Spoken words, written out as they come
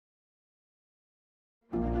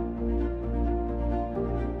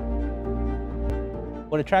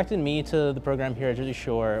What attracted me to the program here at Jersey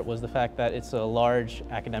Shore was the fact that it's a large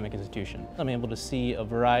academic institution. I'm able to see a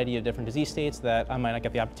variety of different disease states that I might not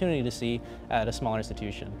get the opportunity to see at a smaller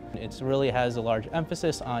institution. It really has a large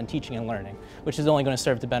emphasis on teaching and learning, which is only going to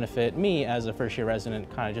serve to benefit me as a first-year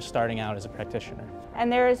resident, kind of just starting out as a practitioner.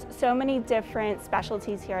 And there's so many different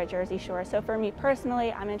specialties here at Jersey Shore. So for me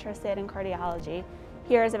personally, I'm interested in cardiology.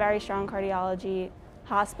 Here is a very strong cardiology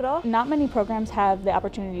hospital. Not many programs have the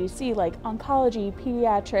opportunity to see like oncology,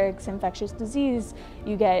 pediatrics, infectious disease,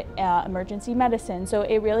 you get emergency medicine. So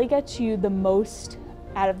it really gets you the most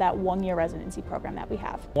out of that one-year residency program that we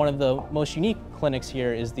have. One of the most unique clinics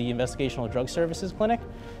here is the Investigational Drug Services Clinic.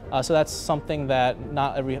 So that's something that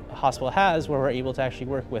not every hospital has, where we're able to actually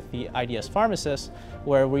work with the IDS pharmacists,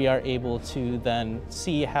 where we are able to then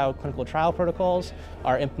see how clinical trial protocols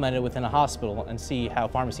are implemented within a hospital and see how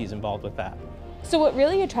pharmacy is involved with that. So what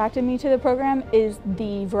really attracted me to the program is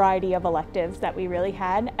the variety of electives that we really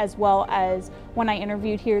had, as well as when I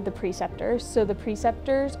interviewed here, the preceptors. So the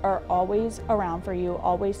preceptors are always around for you,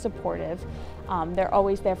 always supportive. They're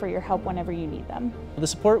always there for your help whenever you need them. The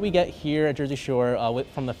support we get here at Jersey Shore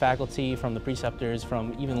from the faculty, from the preceptors,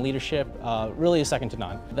 from even leadership, really is second to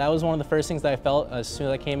none. That was one of the first things that I felt as soon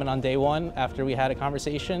as I came in on day one after we had a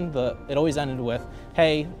conversation. It always ended with,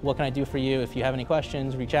 hey, what can I do for you? If you have any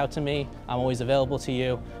questions, reach out to me. I'm always available to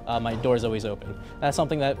you. My door's always open. That's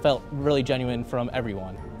something that felt really genuine from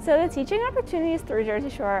everyone. So the teaching opportunities through Jersey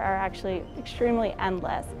Shore are actually extremely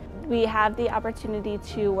endless. We have the opportunity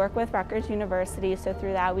to work with Rutgers University, so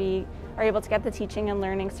through that we are able to get the teaching and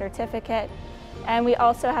learning certificate. And we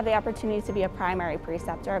also have the opportunity to be a primary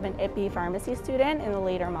preceptor of an IPE pharmacy student in the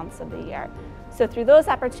later months of the year. So through those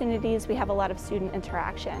opportunities, we have a lot of student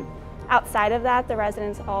interaction. Outside of that, the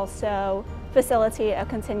residents also facilitate a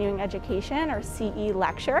continuing education or CE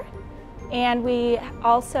lecture. And we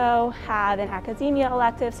also have an academia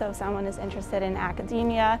elective, so if someone is interested in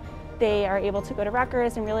academia, they are able to go to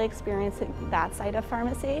Rutgers and really experience that side of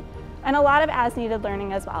pharmacy, and a lot of as-needed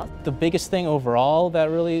learning as well. The biggest thing overall that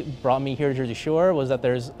really brought me here to Jersey Shore was that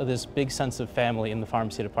there's this big sense of family in the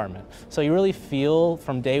pharmacy department. So you really feel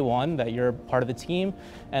from day one that you're part of the team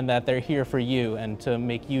and that they're here for you and to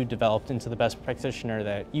make you develop into the best practitioner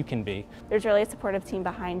that you can be. There's really a supportive team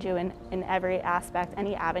behind you in every aspect,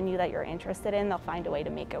 any avenue that you're interested in, they'll find a way to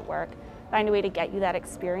make it work, find a way to get you that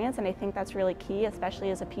experience, and I think that's really key, especially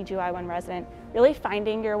as a PGY1 resident, really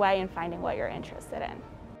finding your way and finding what you're interested in.